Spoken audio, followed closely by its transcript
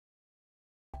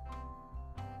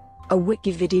a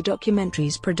WikiVidi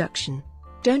documentaries production.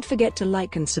 Don't forget to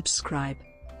like and subscribe.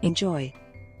 Enjoy.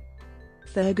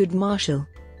 Thurgood Marshall.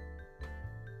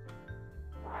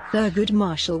 Thurgood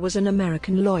Marshall was an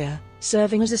American lawyer,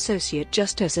 serving as Associate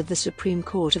Justice of the Supreme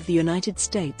Court of the United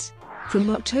States from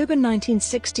October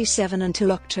 1967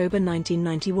 until October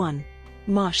 1991.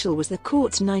 Marshall was the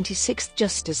court's 96th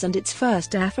justice and its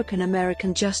first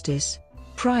African-American justice.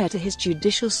 Prior to his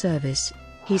judicial service,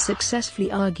 he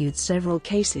successfully argued several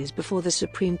cases before the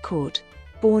Supreme Court.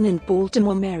 Born in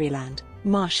Baltimore, Maryland,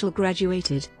 Marshall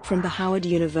graduated from the Howard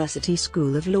University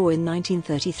School of Law in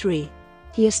 1933.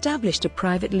 He established a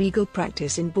private legal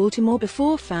practice in Baltimore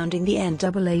before founding the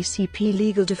NAACP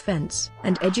Legal Defense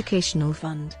and Educational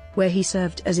Fund, where he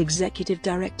served as executive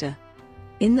director.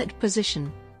 In that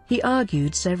position, he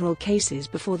argued several cases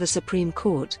before the Supreme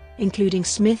Court, including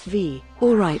Smith v.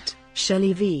 Allwright,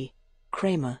 Shelley v.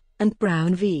 Kraemer, and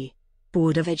Brown v.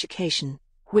 Board of Education,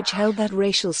 which held that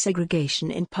racial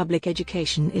segregation in public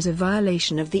education is a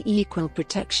violation of the Equal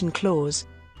Protection Clause.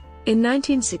 In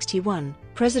 1961,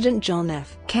 President John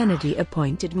F. Kennedy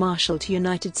appointed Marshall to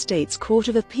United States Court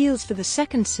of Appeals for the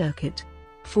Second Circuit.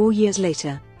 4 years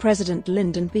later, President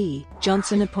Lyndon B.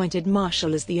 Johnson appointed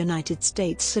Marshall as the United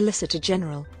States Solicitor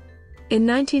General. In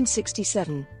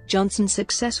 1967, Johnson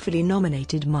successfully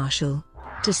nominated Marshall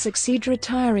to succeed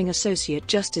retiring Associate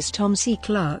Justice Tom C.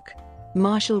 Clark.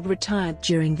 Marshall retired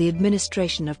during the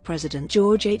administration of President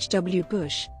George H.W.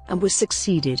 Bush, and was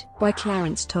succeeded by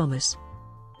Clarence Thomas.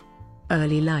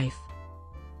 Early life.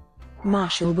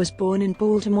 Marshall was born in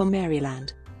Baltimore,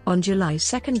 Maryland, on July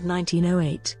 2,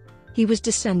 1908. He was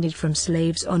descended from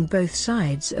slaves on both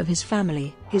sides of his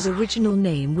family. His original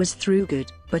name was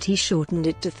Thurgood, but he shortened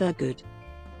it to Thurgood.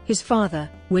 His father,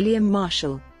 William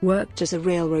Marshall, worked as a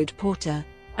railroad porter,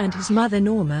 and his mother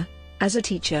Norma, as a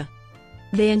teacher.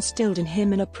 They instilled in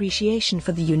him an appreciation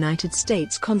for the United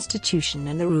States Constitution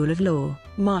and the rule of law.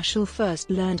 Marshall first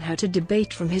learned how to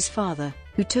debate from his father,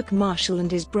 who took Marshall and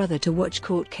his brother to watch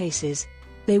court cases.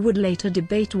 They would later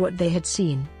debate what they had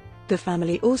seen. The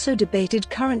family also debated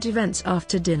current events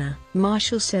after dinner.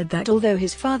 Marshall said that although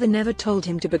his father never told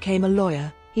him to become a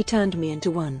lawyer, he turned me into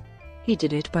one. He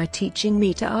did it by teaching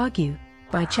me to argue,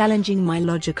 by challenging my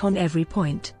logic on every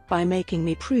point, by making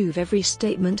me prove every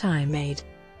statement I made.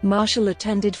 Marshall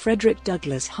attended Frederick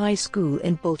Douglass High School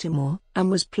in Baltimore, and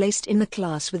was placed in the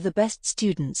class with the best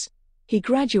students. He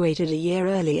graduated a year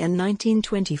early in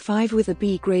 1925 with a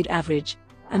B grade average,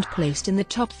 and placed in the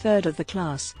top third of the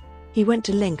class. He went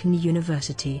to Lincoln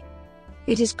University.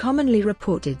 It is commonly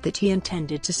reported that he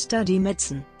intended to study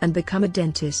medicine and become a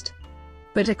dentist.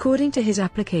 But according to his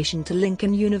application to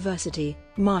Lincoln University,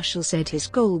 Marshall said his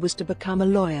goal was to become a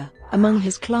lawyer. Among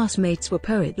his classmates were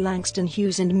poet Langston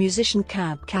Hughes and musician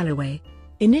Cab Calloway.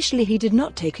 Initially he did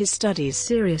not take his studies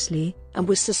seriously, and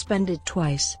was suspended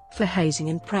twice for hazing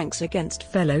and pranks against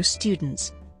fellow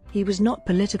students. He was not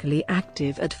politically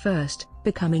active at first,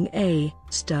 becoming a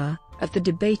star of the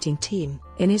debating team.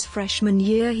 In his freshman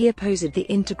year he opposed the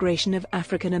integration of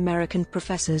African American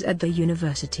professors at the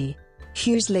university.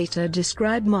 Hughes later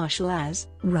described Marshall as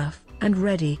rough and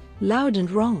ready, loud and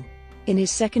wrong. In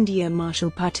his second year Marshall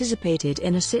participated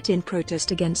in a sit-in protest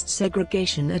against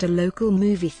segregation at a local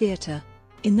movie theater.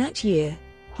 In that year,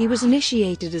 he was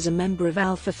initiated as a member of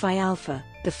Alpha Phi Alpha,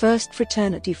 the first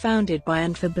fraternity founded by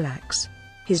and for blacks.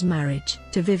 His marriage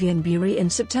to Vivian Bury in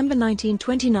September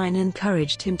 1929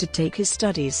 encouraged him to take his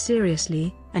studies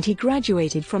seriously, and he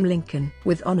graduated from Lincoln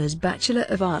with honors Bachelor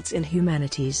of Arts in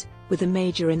Humanities, with a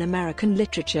major in American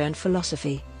literature and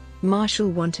philosophy. Marshall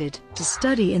wanted to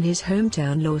study in his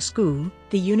hometown law school,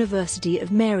 the University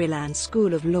of Maryland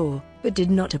School of Law, but did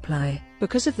not apply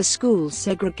because of the school's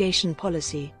segregation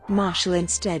policy. Marshall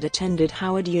instead attended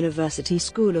Howard University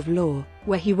School of Law,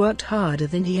 where he worked harder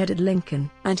than he had at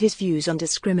Lincoln, and his views on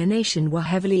discrimination were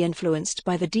heavily influenced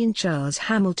by the Dean Charles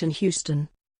Hamilton Houston.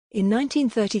 In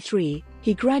 1933,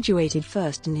 he graduated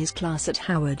first in his class at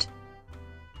Howard.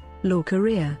 Law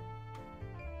career.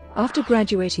 After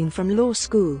graduating from law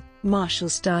school, Marshall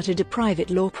started a private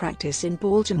law practice in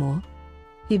Baltimore.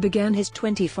 He began his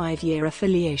 25-year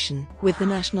affiliation with the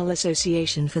National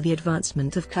Association for the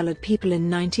Advancement of Colored People in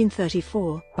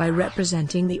 1934 by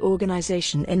representing the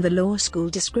organization in the law school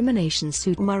discrimination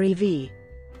suit Murray v.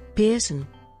 Pearson.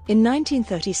 In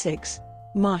 1936,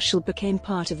 Marshall became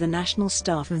part of the national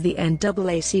staff of the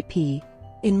NAACP.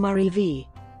 In Murray v.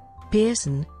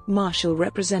 Pearson, Marshall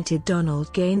represented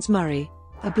Donald Gaines Murray,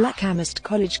 a black Amherst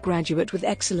College graduate with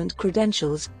excellent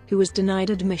credentials, who was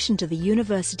denied admission to the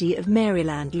University of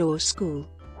Maryland Law School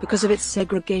because of its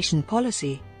segregation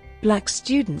policy. Black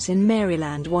students in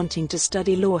Maryland wanting to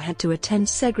study law had to attend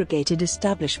segregated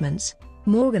establishments,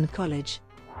 Morgan College,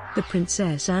 the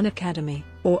Princess Anne Academy,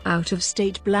 or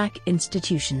out-of-state black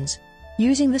institutions.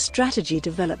 Using the strategy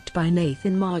developed by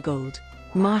Nathan Margold,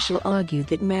 Marshall argued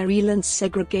that Maryland's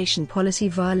segregation policy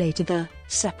violated the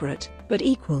separate but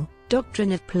equal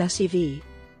doctrine of Plessy v.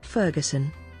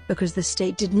 Ferguson, because the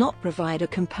state did not provide a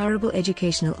comparable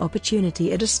educational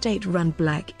opportunity at a state-run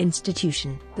black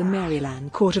institution. The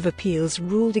Maryland Court of Appeals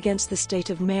ruled against the state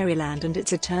of Maryland and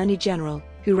its Attorney General,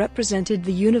 who represented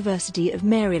the University of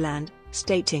Maryland,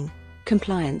 stating,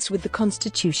 "Compliance with the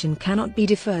Constitution cannot be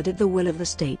deferred at the will of the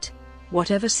state.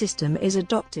 Whatever system is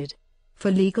adopted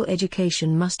for legal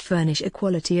education must furnish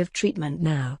equality of treatment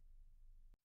now."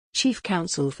 Chief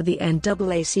Counsel for the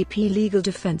NAACP Legal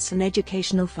Defense and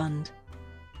Educational Fund.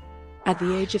 At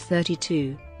the age of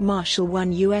 32, Marshall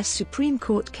won U.S. Supreme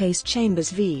Court case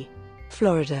Chambers v.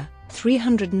 Florida,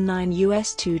 309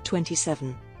 U.S.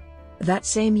 227. That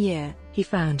same year, he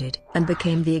founded and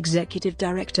became the executive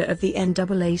director of the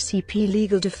NAACP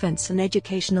Legal Defense and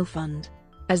Educational Fund.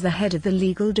 As the head of the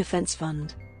Legal Defense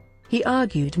Fund, he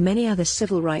argued many other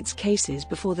civil rights cases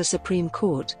before the Supreme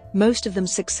Court, most of them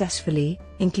successfully,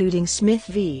 including Smith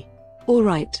v.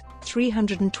 Allwright,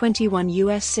 321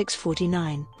 U.S.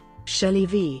 649. Shelley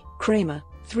v. Kraemer,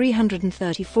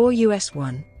 334 U.S.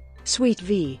 1. Sweet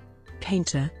v.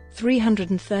 Painter,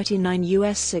 339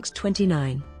 U.S.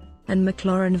 629. And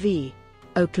McLaurin v.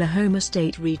 Oklahoma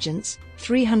State Regents,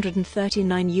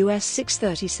 339 U.S.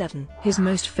 637. His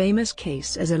most famous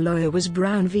case as a lawyer was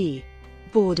Brown v.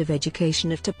 Board of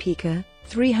Education of Topeka,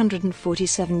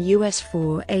 347 U.S.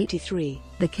 483,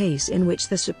 the case in which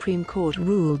the Supreme Court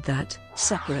ruled that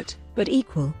separate but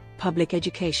equal public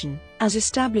education, as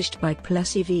established by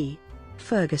Plessy v.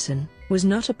 Ferguson, was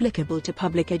not applicable to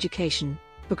public education,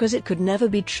 because it could never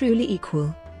be truly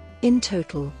equal. In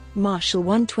total, Marshall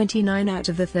won 29 out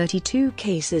of the 32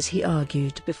 cases he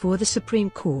argued before the Supreme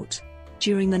Court.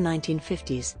 During the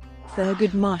 1950s,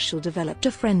 Thurgood Marshall developed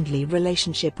a friendly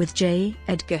relationship with J.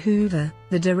 Edgar Hoover,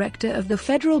 the director of the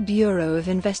Federal Bureau of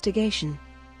Investigation.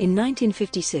 In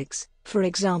 1956, for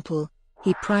example,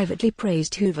 he privately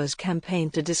praised Hoover's campaign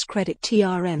to discredit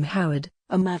T.R.M. Howard,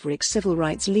 a maverick civil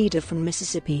rights leader from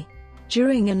Mississippi.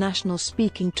 During a national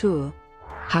speaking tour,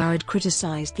 Howard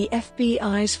criticized the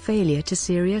FBI's failure to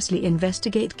seriously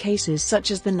investigate cases such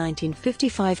as the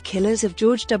 1955 killers of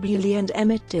George W. Lee and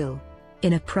Emmett Till.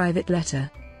 In a private letter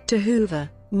to Hoover,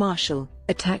 Marshall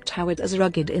attacked Howard as a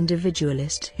rugged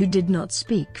individualist who did not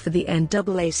speak for the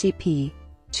NAACP.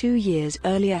 2 years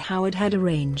earlier, Howard had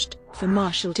arranged for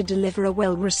Marshall to deliver a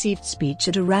well-received speech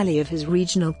at a rally of his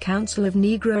Regional Council of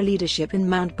Negro Leadership in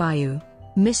Mount Bayou,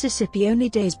 Mississippi, only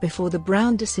days before the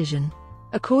Brown decision.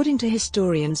 According to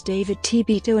historians David T.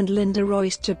 Beto and Linda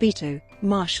Royster Beto,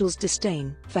 Marshall's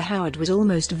disdain for Howard was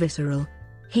almost visceral.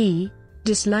 He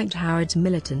disliked Howard's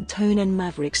militant tone and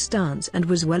maverick stance and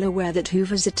was well aware that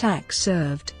Hoover's attack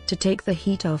served to take the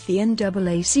heat off the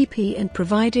NAACP and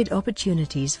provided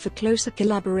opportunities for closer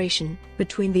collaboration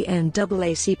between the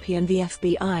NAACP and the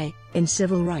FBI in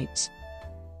civil rights.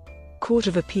 Court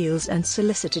of Appeals and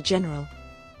Solicitor General.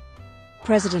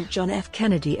 President John F.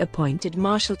 Kennedy appointed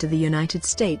Marshall to the United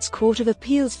States Court of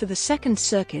Appeals for the Second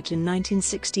Circuit in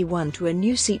 1961 to a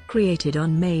new seat created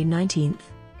on May 19,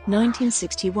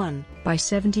 1961, by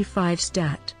 75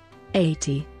 Stat.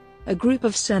 80. A group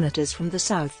of senators from the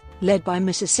South, led by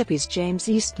Mississippi's James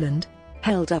Eastland,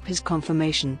 held up his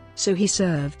confirmation, so he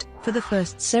served for the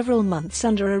first several months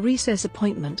under a recess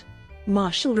appointment.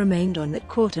 Marshall remained on that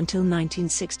court until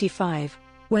 1965,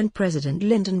 when President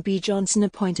Lyndon B. Johnson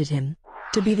appointed him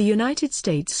to be the United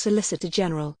States Solicitor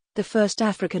General, the first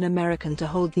African American to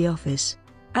hold the office.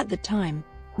 At the time,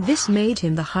 this made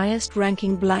him the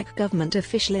highest-ranking black government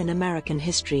official in American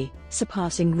history,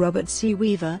 surpassing Robert C.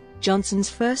 Weaver, Johnson's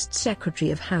first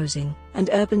Secretary of Housing and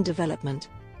Urban Development.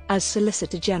 As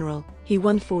Solicitor General, he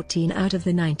won 14 out of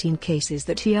the 19 cases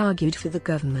that he argued for the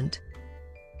government.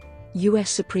 U.S.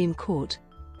 Supreme Court.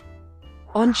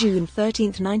 On June 13,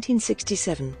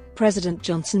 1967, President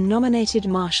Johnson nominated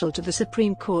Marshall to the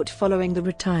Supreme Court following the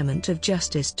retirement of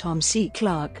Justice Tom C.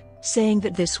 Clark, saying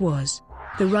that this was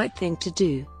the right thing to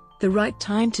do, the right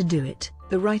time to do it,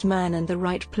 the right man and the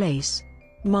right place.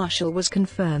 Marshall was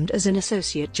confirmed as an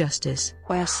Associate Justice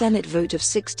by a Senate vote of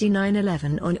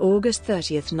 69-11 on August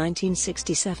 30,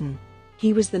 1967.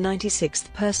 He was the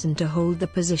 96th person to hold the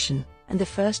position, and the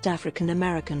first African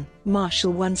American.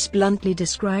 Marshall once bluntly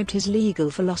described his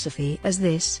legal philosophy as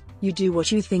this: "You do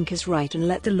what you think is right and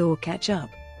let the law catch up,"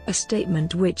 a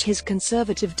statement which his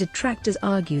conservative detractors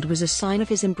argued was a sign of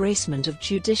his embracement of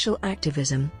judicial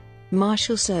activism.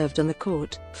 Marshall served on the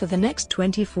court for the next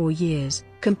 24 years,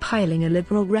 compiling a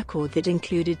liberal record that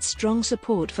included strong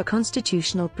support for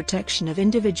constitutional protection of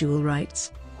individual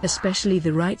rights, especially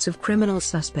the rights of criminal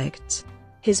suspects.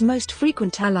 His most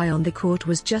frequent ally on the court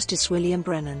was Justice William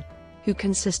Brennan, who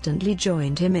consistently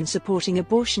joined him in supporting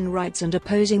abortion rights and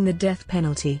opposing the death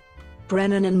penalty.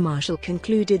 Brennan and Marshall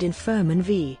concluded in Furman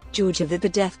v. Georgia that the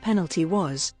death penalty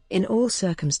was, in all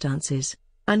circumstances,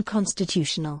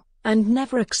 unconstitutional, and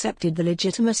never accepted the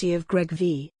legitimacy of Gregg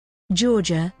v.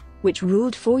 Georgia, which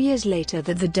ruled 4 years later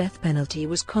that the death penalty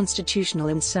was constitutional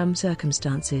in some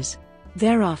circumstances.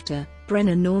 Thereafter,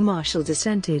 Brennan or Marshall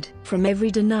dissented from every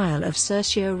denial of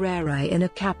certiorari in a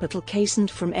capital case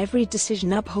and from every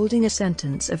decision upholding a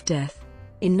sentence of death.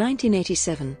 In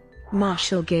 1987,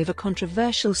 Marshall gave a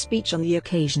controversial speech on the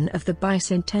occasion of the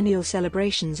bicentennial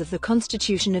celebrations of the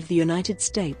Constitution of the United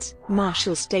States.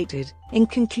 In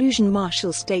conclusion,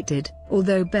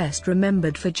 although best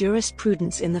remembered for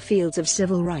jurisprudence in the fields of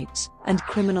civil rights and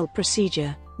criminal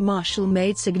procedure, Marshall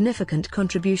made significant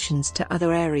contributions to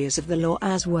other areas of the law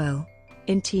as well.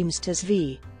 In Teamsters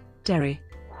v. Terry,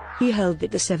 he held that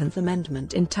the Seventh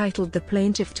Amendment entitled the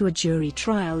plaintiff to a jury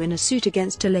trial in a suit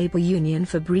against a labor union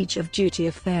for breach of duty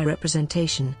of fair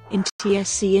representation. In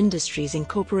TSC Industries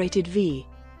Incorporated v.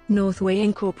 Northway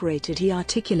Incorporated, he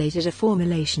articulated a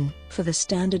formulation for the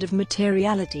standard of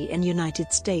materiality in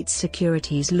United States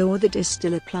securities law that is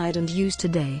still applied and used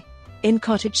today. In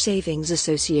Cottage Savings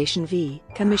Association v.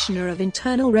 Commissioner of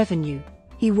Internal Revenue,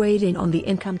 he weighed in on the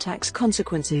income tax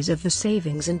consequences of the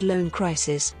savings and loan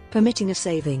crisis, permitting a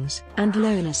savings and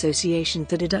loan association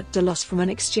to deduct a loss from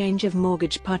an exchange of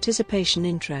mortgage participation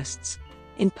interests.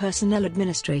 In Personnel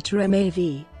Administrator M.A.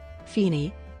 v.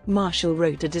 Feeney, Marshall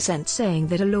wrote a dissent saying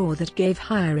that a law that gave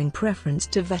hiring preference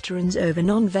to veterans over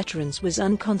non-veterans was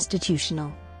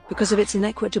unconstitutional, because of its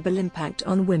inequitable impact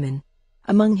on women.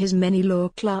 Among his many law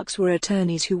clerks were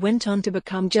attorneys who went on to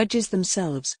become judges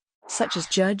themselves, such as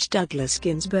Judge Douglas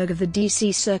Ginsburg of the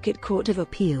D.C. Circuit Court of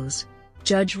Appeals,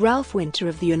 Judge Ralph Winter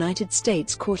of the United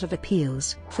States Court of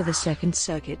Appeals for the Second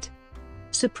Circuit,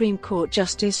 Supreme Court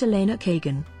Justice Elena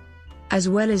Kagan, as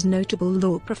well as notable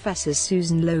law professors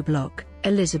Susan Lovelock,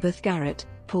 Elizabeth Garrett,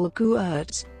 Paul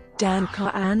Guertz, Dan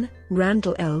Kahan,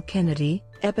 Randall L. Kennedy,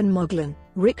 Eben Moglen,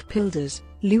 Rick Pilders,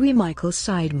 Louis Michael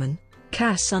Seidman,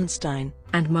 Cass Sunstein,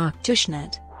 and Mark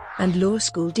Tushnet, and law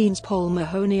school deans Paul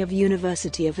Mahoney of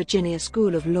University of Virginia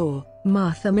School of Law,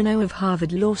 Martha Minow of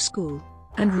Harvard Law School,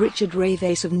 and Richard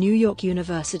Rayvase of New York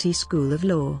University School of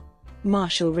Law.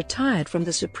 Marshall retired from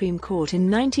the Supreme Court in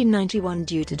 1991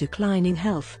 due to declining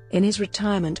health. In his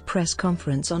retirement press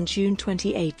conference on June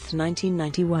 28,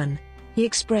 1991, he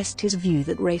expressed his view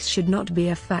that race should not be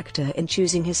a factor in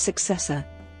choosing his successor,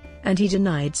 and he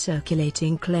denied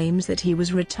circulating claims that he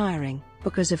was retiring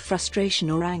because of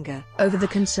frustration or anger over the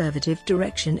conservative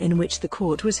direction in which the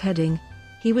court was heading.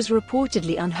 He was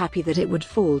reportedly unhappy that it would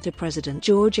fall to President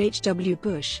George H.W.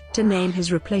 Bush to name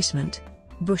his replacement.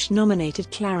 Bush nominated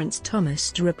Clarence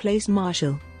Thomas to replace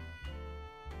Marshall.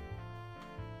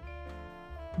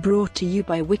 Brought to you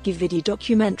by WikiVidi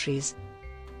Documentaries.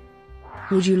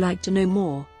 Would you like to know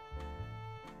more?